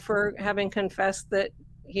bad for having confessed that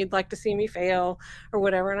he'd like to see me fail or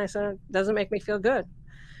whatever. And I said, it doesn't make me feel good.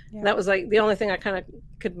 Yeah. That was like the only thing I kind of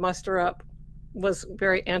could muster up. Was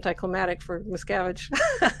very anticlimactic for Miscavige.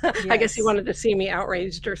 Yes. I guess he wanted to see me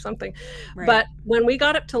outraged or something. Right. But when we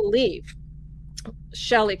got up to leave,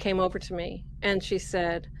 Shelly came over to me and she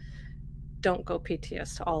said, don't go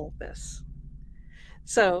PTS to all of this.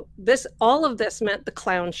 So all of this meant the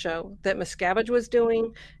clown show that Miscavige was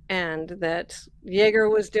doing and that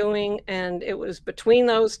Yeager was doing, and it was between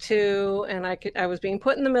those two, and I was being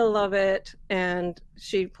put in the middle of it, and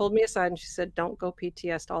she pulled me aside and she said, don't go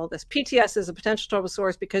PTS to all of this. PTS is a potential trouble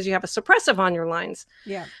source because you have a suppressive on your lines.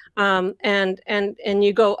 Yeah. And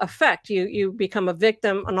you go affect, you become a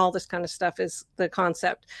victim, and all this kind of stuff is the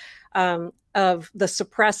concept of the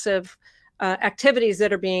suppressive activities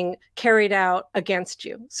that are being carried out against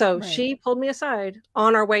you. So right. She pulled me aside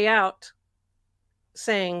on our way out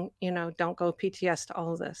saying, don't go PTS to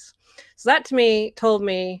all of this. So that to me told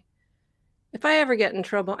me, if I ever get in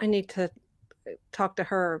trouble, I need to talk to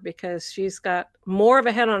her, because she's got more of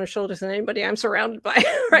a head on her shoulders than anybody I'm surrounded by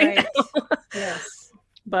right now. Yes.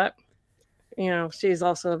 But, she's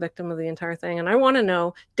also a victim of the entire thing. And I want to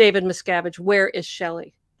know, David Miscavige, where is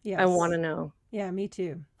Shelly? Yes. I want to know. Yeah, me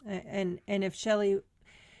too. And if Shelly,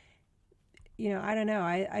 I don't know.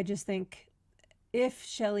 I just think if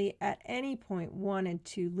Shelly at any point wanted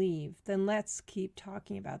to leave, then let's keep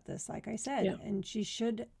talking about this, like I said. Yeah. And she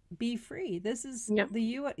should be free. This is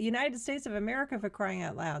the United States of America, for crying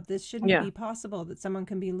out loud. This shouldn't be possible that someone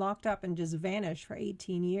can be locked up and just vanish for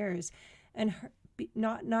 18 years and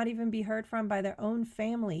not even be heard from by their own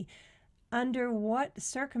family. Under what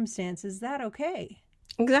circumstances is that okay?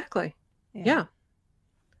 Exactly. Yeah.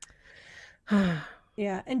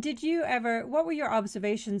 Yeah. And what were your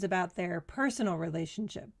observations about their personal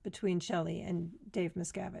relationship between Shelly and Dave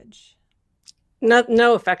Miscavige?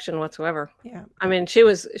 No affection whatsoever. Yeah. I mean, she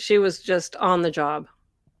was just on the job.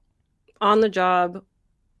 On the job.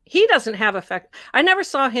 He doesn't have affect. I never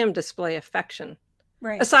saw him display affection.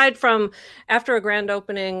 Right. Aside from after a grand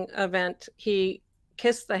opening event, he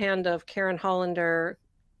kissed the hand of Karen Hollander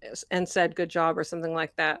and said "good job" or something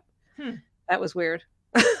like that. That was weird.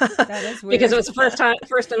 That is weird. Because it was the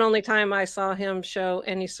first and only time I saw him show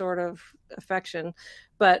any sort of affection.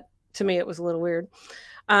 But to me, it was a little weird.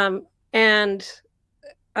 And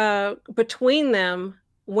between them,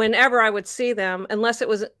 whenever I would see them, unless it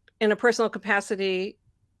was in a personal capacity,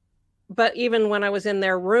 but even when I was in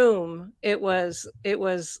their room, it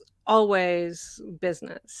was always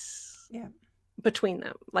business. Yeah. Between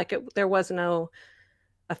them, like there was no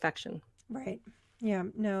affection. Right. Yeah.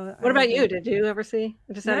 No. What about you? Did you ever see?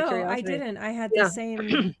 Just out of No, curiosity. I didn't. I had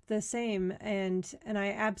the same, and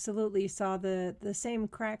I absolutely saw the same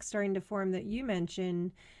cracks starting to form that you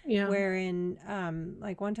mentioned. Yeah. Wherein,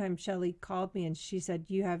 like one time, Shelly called me and she said,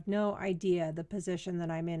 "You have no idea the position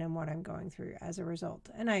that I'm in and what I'm going through as a result."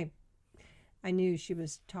 And I knew she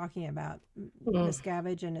was talking about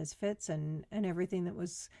Miscavige and his fits and everything that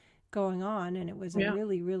was going on, and it was a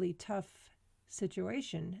really, really tough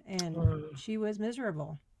situation, and she was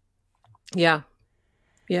miserable. Yeah.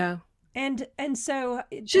 And so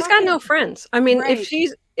she's got no friends. I mean,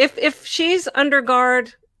 if she's under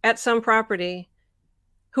guard at some property,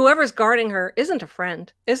 whoever's guarding her isn't a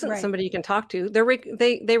friend, isn't somebody you can talk to.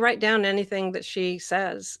 They write down anything that she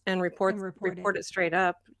says and report it straight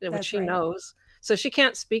up, which she knows. So she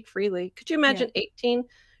can't speak freely. Could you imagine 18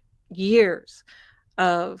 years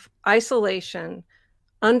of isolation,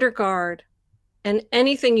 under guard, and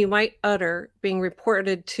anything you might utter being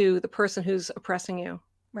reported to the person who's oppressing you?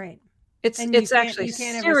 Right. It's actually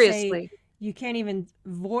seriously. You can't even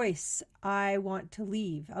voice, "I want to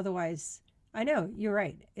leave." Otherwise, I know you're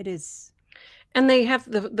right. It is. And they have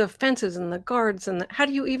the fences and the guards, and how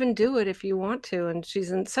do you even do it if you want to? And she's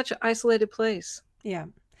in such an isolated place. Yeah.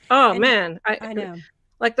 Oh, man. I know.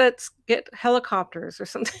 Like, let's get helicopters or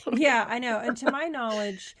something. Yeah, I know. And to my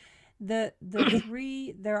knowledge, there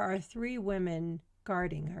are 3 women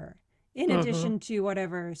guarding her, in addition to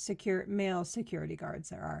whatever male security guards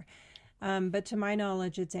there are. But to my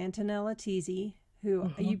knowledge, it's Antonella Teasy,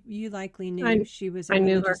 who you likely knew. She was in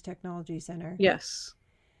the Religious Technology Center. Yes.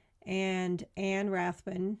 And Anne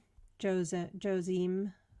Rathbun,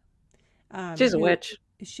 Josime. She's a witch.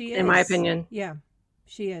 She is, in my opinion. Yeah.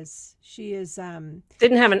 She is.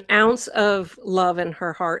 Didn't have an ounce of love in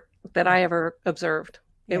her heart that I ever observed.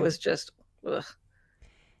 It was just, ugh.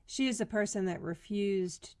 She is a person that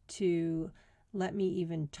refused to let me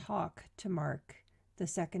even talk to Mark the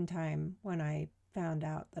second time when I found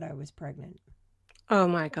out that I was pregnant. Oh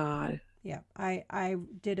my God. Yeah. I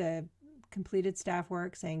did a completed staff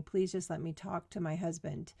work saying, "Please just let me talk to my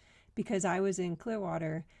husband," because I was in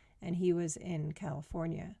Clearwater and he was in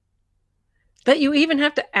California. That you even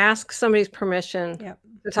have to ask somebody's permission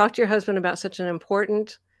to talk to your husband about such an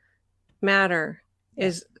important matter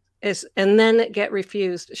is and then it get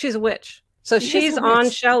refused. She's a witch. So she's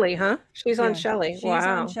on Shelly, huh? She's on Shelly. She's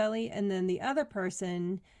on Shelly. And then the other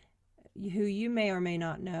person who you may or may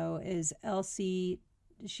not know is Elsie.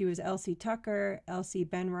 She was Elsie Tucker, Elsie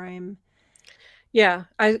Benrheim. Yeah,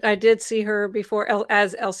 I did see her before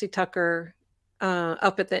as Elsie Tucker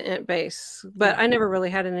up at the base, but I never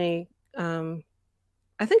really had any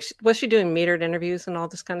I think was she doing metered interviews and all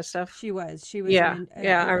this kind of stuff? She was. I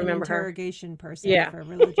remember her. Interrogation person for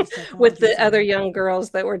Religious Technology with the Center. other young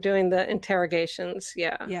girls that were doing the interrogations.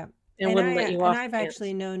 Yeah. And wouldn't let you off. And I've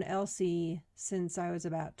actually known Elsie since I was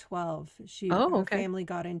about 12. Her family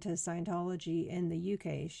got into Scientology in the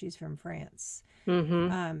UK. She's from France.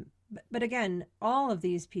 But again, all of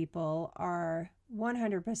these people are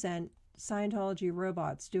 100% Scientology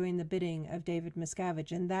robots doing the bidding of David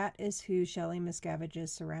Miscavige, and that is who Shelly Miscavige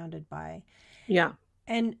is surrounded by. Yeah.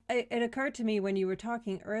 And it occurred to me when you were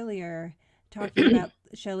talking earlier, talking about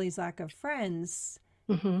Shelly's lack of friends.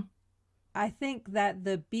 I think that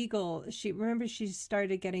the beagle, she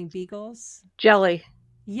started getting beagles. Jelly.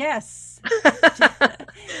 Yes.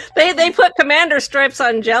 They put commander stripes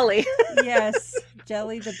on Jelly. Yes,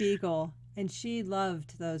 Jelly the beagle. And she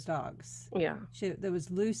loved those dogs. Yeah. There was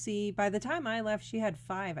Lucy. By the time I left, she had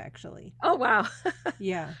 5, actually. Oh, wow.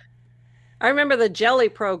 Yeah. I remember the Jelly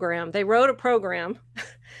program. They wrote a program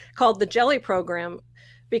called the Jelly program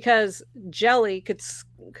because Jelly could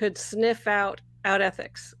sniff out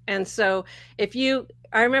ethics. And so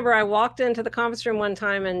I remember I walked into the conference room one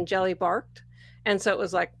time and Jelly barked. And so it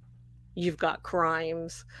was like, "You've got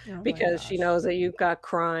crimes," because she knows that you've got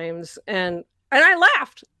crimes. And I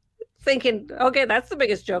laughed, thinking, okay, that's the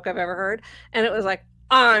biggest joke I've ever heard. And it was like,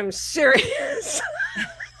 I'm serious.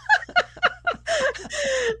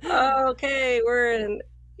 Okay, we're in.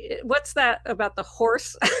 What's that about the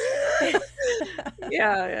horse?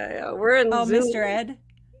 Yeah. We're in Zoom. Mr. Ed?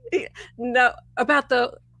 No, about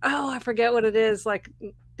the, I forget what it is. Like,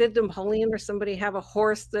 did Napoleon or somebody have a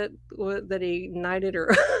horse that he knighted,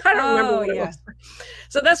 or I don't remember what it was.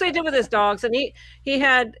 So that's what he did with his dogs, and he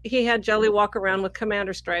had Jelly walk around with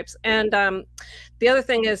commander stripes. And the other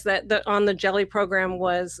thing is that on the Jelly program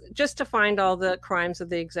was just to find all the crimes of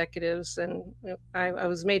the executives, and I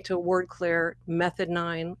was made to word clear Method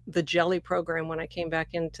 9, the Jelly program, when I came back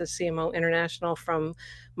into CMO International from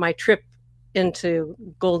my trip into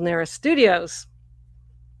Golden Era Studios.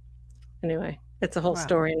 Anyway, it's a whole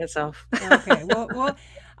story in itself. Okay, well,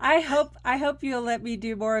 I hope you'll let me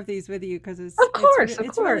do more of these with you, because it's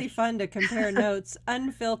really fun to compare notes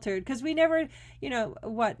unfiltered, because we never,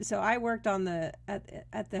 So I worked on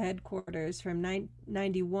at the headquarters from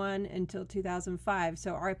 91 until 2005.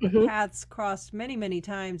 So our paths crossed many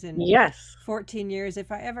times in 14 years.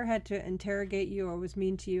 If I ever had to interrogate you or was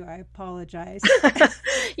mean to you, I apologize.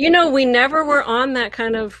 We never were on that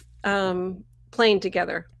kind of plane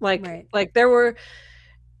together. Like there were.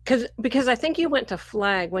 Because I think you went to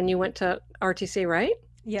Flag when you went to RTC, right?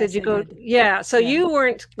 Yes. Did you go? Yeah. So you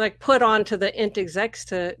weren't like put on to the int execs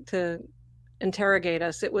to interrogate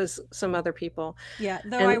us. It was some other people. Yeah.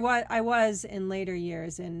 Though I was in later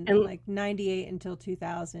years, in like 98 until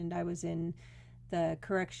 2000, I was in the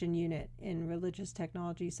correction unit in Religious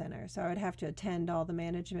Technology Center. So I would have to attend all the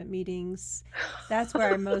management meetings. That's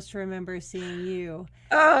where I most remember seeing you.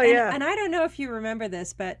 And I don't know if you remember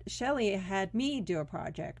this, but Shelly had me do a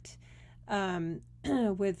project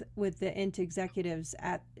with the int executives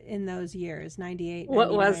in those years, 98,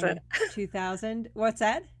 what was it? 2000. What's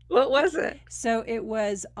that? What was it? So it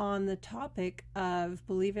was on the topic of,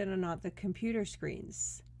 believe it or not, the computer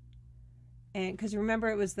screens. And because remember,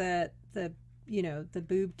 it was the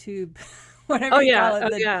boob tube, whatever you call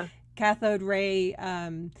it, cathode ray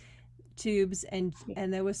tubes, and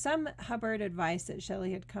there was some Hubbard advice that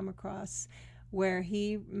Shelly had come across where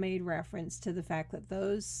he made reference to the fact that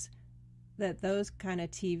those kind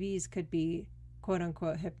of TVs could be quote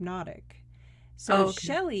unquote hypnotic. So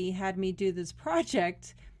Shelly had me do this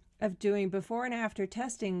project of doing before and after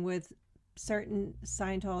testing with certain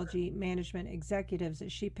Scientology management executives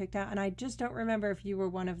that she picked out, and I just don't remember if you were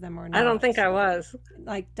one of them or not. I don't think I was.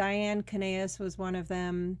 Like Diane Caneas was one of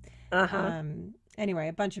them. Anyway,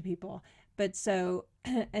 a bunch of people. But so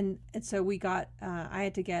and so we got. I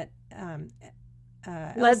had to get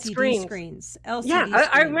LED screens. LCD screens.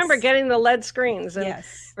 I remember getting the LED screens, or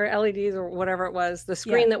LEDs or whatever it was. The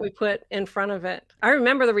screen that we put in front of it. I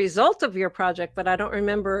remember the result of your project, but I don't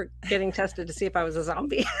remember getting tested to see if I was a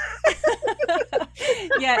zombie.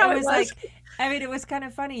 It was like, I mean, it was kind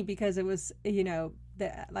of funny because it was, do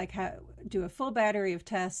a full battery of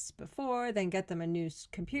tests before, then get them a new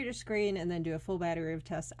computer screen, and then do a full battery of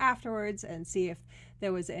tests afterwards and see if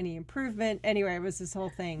there was any improvement. Anyway, it was this whole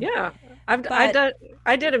thing. Yeah.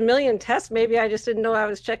 I did a million tests. Maybe I just didn't know I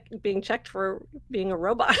was being checked for being a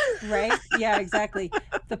robot. Right. Yeah, exactly.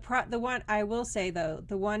 The one, I will say though,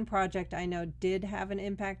 the one project I know did have an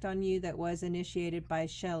impact on you that was initiated by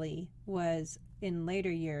Shelly was in later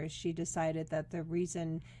years. She decided that the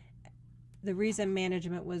reason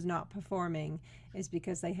management was not performing is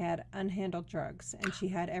because they had unhandled drugs, and she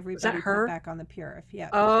had everybody put back on the pure. Yeah.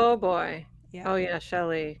 Oh boy. Yeah. Oh yeah,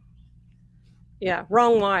 Shelly. Yeah.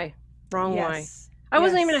 Wrong why. I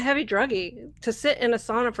wasn't even a heavy druggie. To sit in a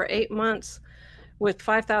sauna for 8 months with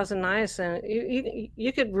 5,000 niacin,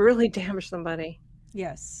 you could really damage somebody.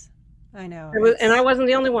 Yes, I know. And I wasn't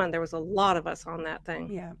the only one. There was a lot of us on that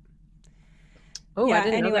thing. Yeah. Oh, yeah, I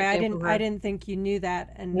didn't know that I didn't think you knew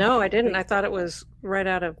that. And no, I didn't. I thought it was right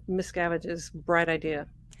out of Miscavige's bright idea.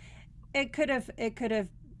 It could have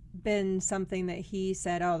been something that he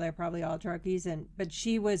said, oh, they're probably all druggies, but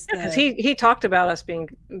she was because he talked about us being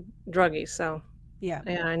druggies, so yeah,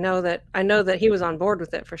 I know that he was on board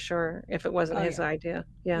with it for sure if it wasn't his idea.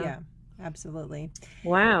 Yeah, absolutely.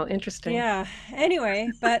 Wow, interesting. Yeah. Anyway,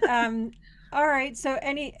 but all right, so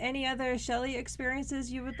any other Shelly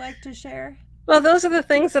experiences you would like to share? Well, those are the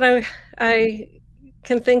things that I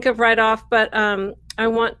can think of right off, but I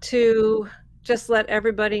want to just let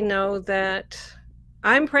everybody know that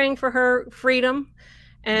I'm praying for her freedom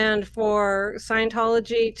and for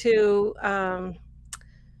Scientology to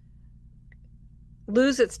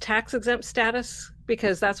lose its tax exempt status,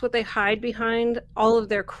 because that's what they hide behind. All of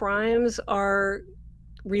their crimes are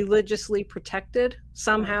religiously protected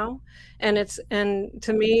somehow, and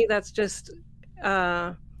to me that's just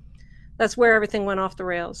that's where everything went off the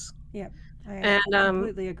rails. Yeah, I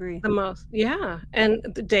completely agree. The most, and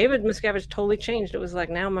David Miscavige totally changed. It was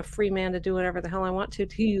like, now I'm a free man to do whatever the hell I want to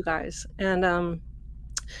you guys. And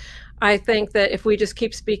I think that if we just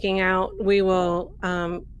keep speaking out, we will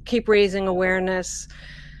keep raising awareness,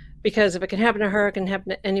 because if it can happen to her, it can happen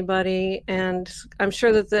to anybody. And I'm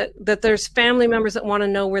sure that there's family members that want to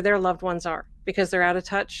know where their loved ones are because they're out of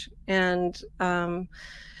touch. And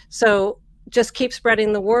so just keep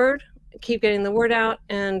spreading the word, keep getting the word out,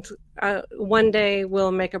 and one day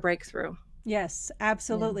we'll make a breakthrough. Yes,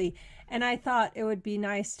 absolutely. And I thought it would be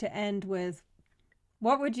nice to end with,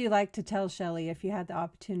 what would you like to tell Shelly if you had the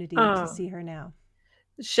opportunity to see her now?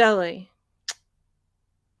 Shelly,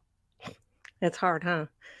 it's hard, huh?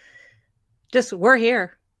 Just, we're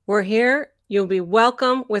here. We're here. You'll be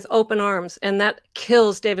welcome with open arms. And that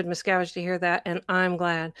kills David Miscavige to hear that. And I'm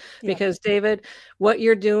glad, because David, what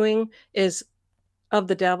you're doing is of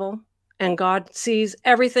the devil, and God sees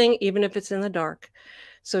everything, even if it's in the dark.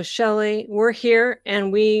 So Shelly, we're here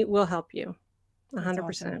and we will help you 100%.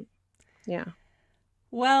 Awesome. Yeah.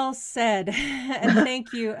 Well said. And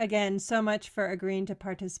thank you again so much for agreeing to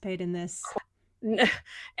participate in this.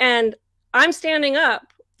 And I'm standing up.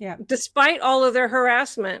 Yeah. Despite all of their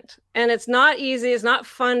harassment. And it's not easy. It's not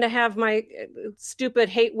fun to have my stupid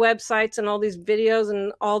hate websites and all these videos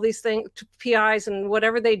and all these things, PIs and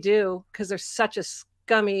whatever they do, because they're such a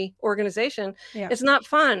scummy organization. Yeah. It's not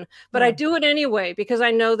fun, but I do it anyway because I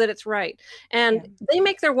know that it's right. And they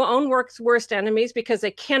make their own worst enemies because they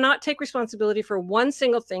cannot take responsibility for one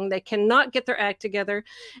single thing. They cannot get their act together.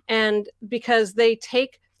 And because they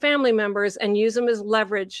take family members and use them as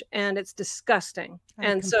leverage, and it's disgusting.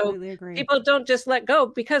 And so people don't just let go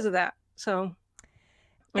because of that. So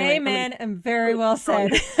amen. And very well said.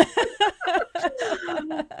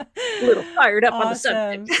 A little fired up on the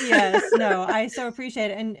subject. Yes, no, I so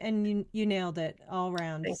appreciate it. And you nailed it all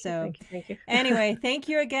around. Thank you. Anyway, thank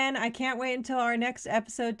you again. I can't wait until our next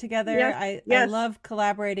episode together. Yes, I love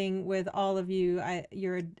collaborating with all of you.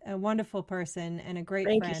 You're a wonderful person and a great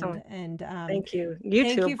friend. You so much. And thank you.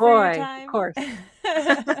 You too, you boy. For your time. Of course. And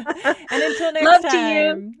until next love time.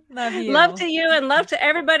 To you. Love you. Love to you, and love to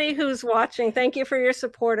everybody who's watching. Thank you for your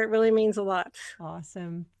support. It really means a lot.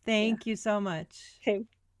 Awesome. Thank you so much. Okay.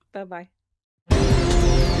 Bye-bye.